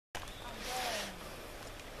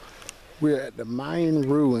We're at the Mayan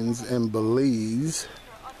ruins in Belize,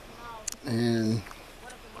 and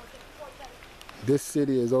this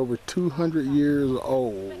city is over 200 years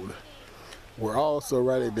old. We're also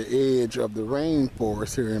right at the edge of the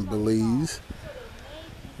rainforest here in Belize.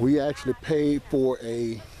 We actually paid for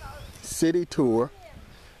a city tour,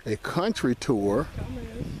 a country tour.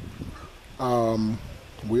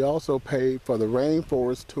 We also paid for the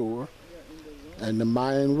rainforest tour and the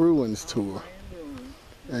Mayan ruins tour.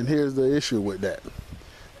 And here's the issue with that.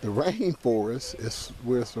 The rainforest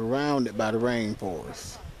we're surrounded by the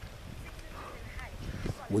rainforest.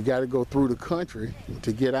 We got to go through the country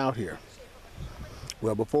to get out here.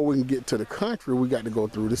 Well, before we can get to the country, we got to go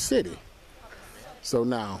through the city. So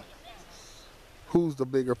now, who's the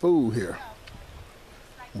bigger fool here?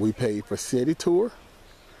 We paid for city tour,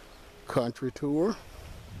 country tour,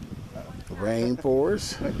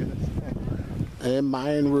 rainforest, and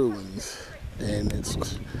Mayan ruins. And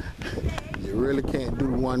you really can't do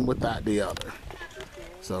one without the other.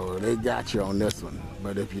 So they got you on this one.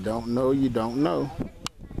 But if you don't know, you don't know.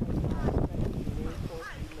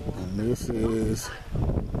 And this is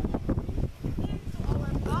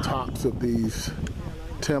the tops of these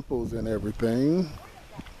temples and everything.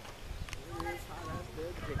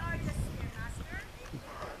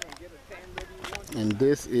 And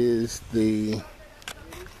this is the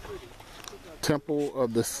Temple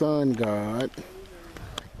of the Sun God.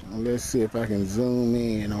 Let's see if I can zoom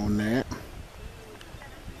in on that.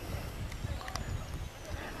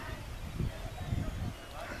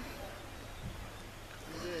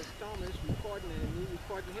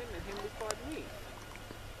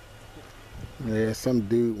 Yeah, some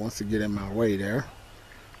dude wants to get in my way there.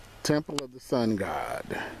 Temple of the Sun God.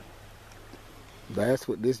 That's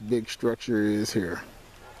what this big structure is here.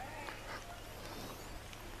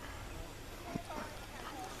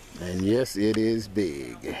 And yes, it is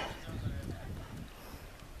big.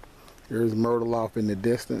 There's Myrtle off in the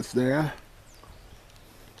distance there.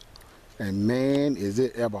 And man, is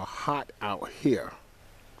it ever hot out here.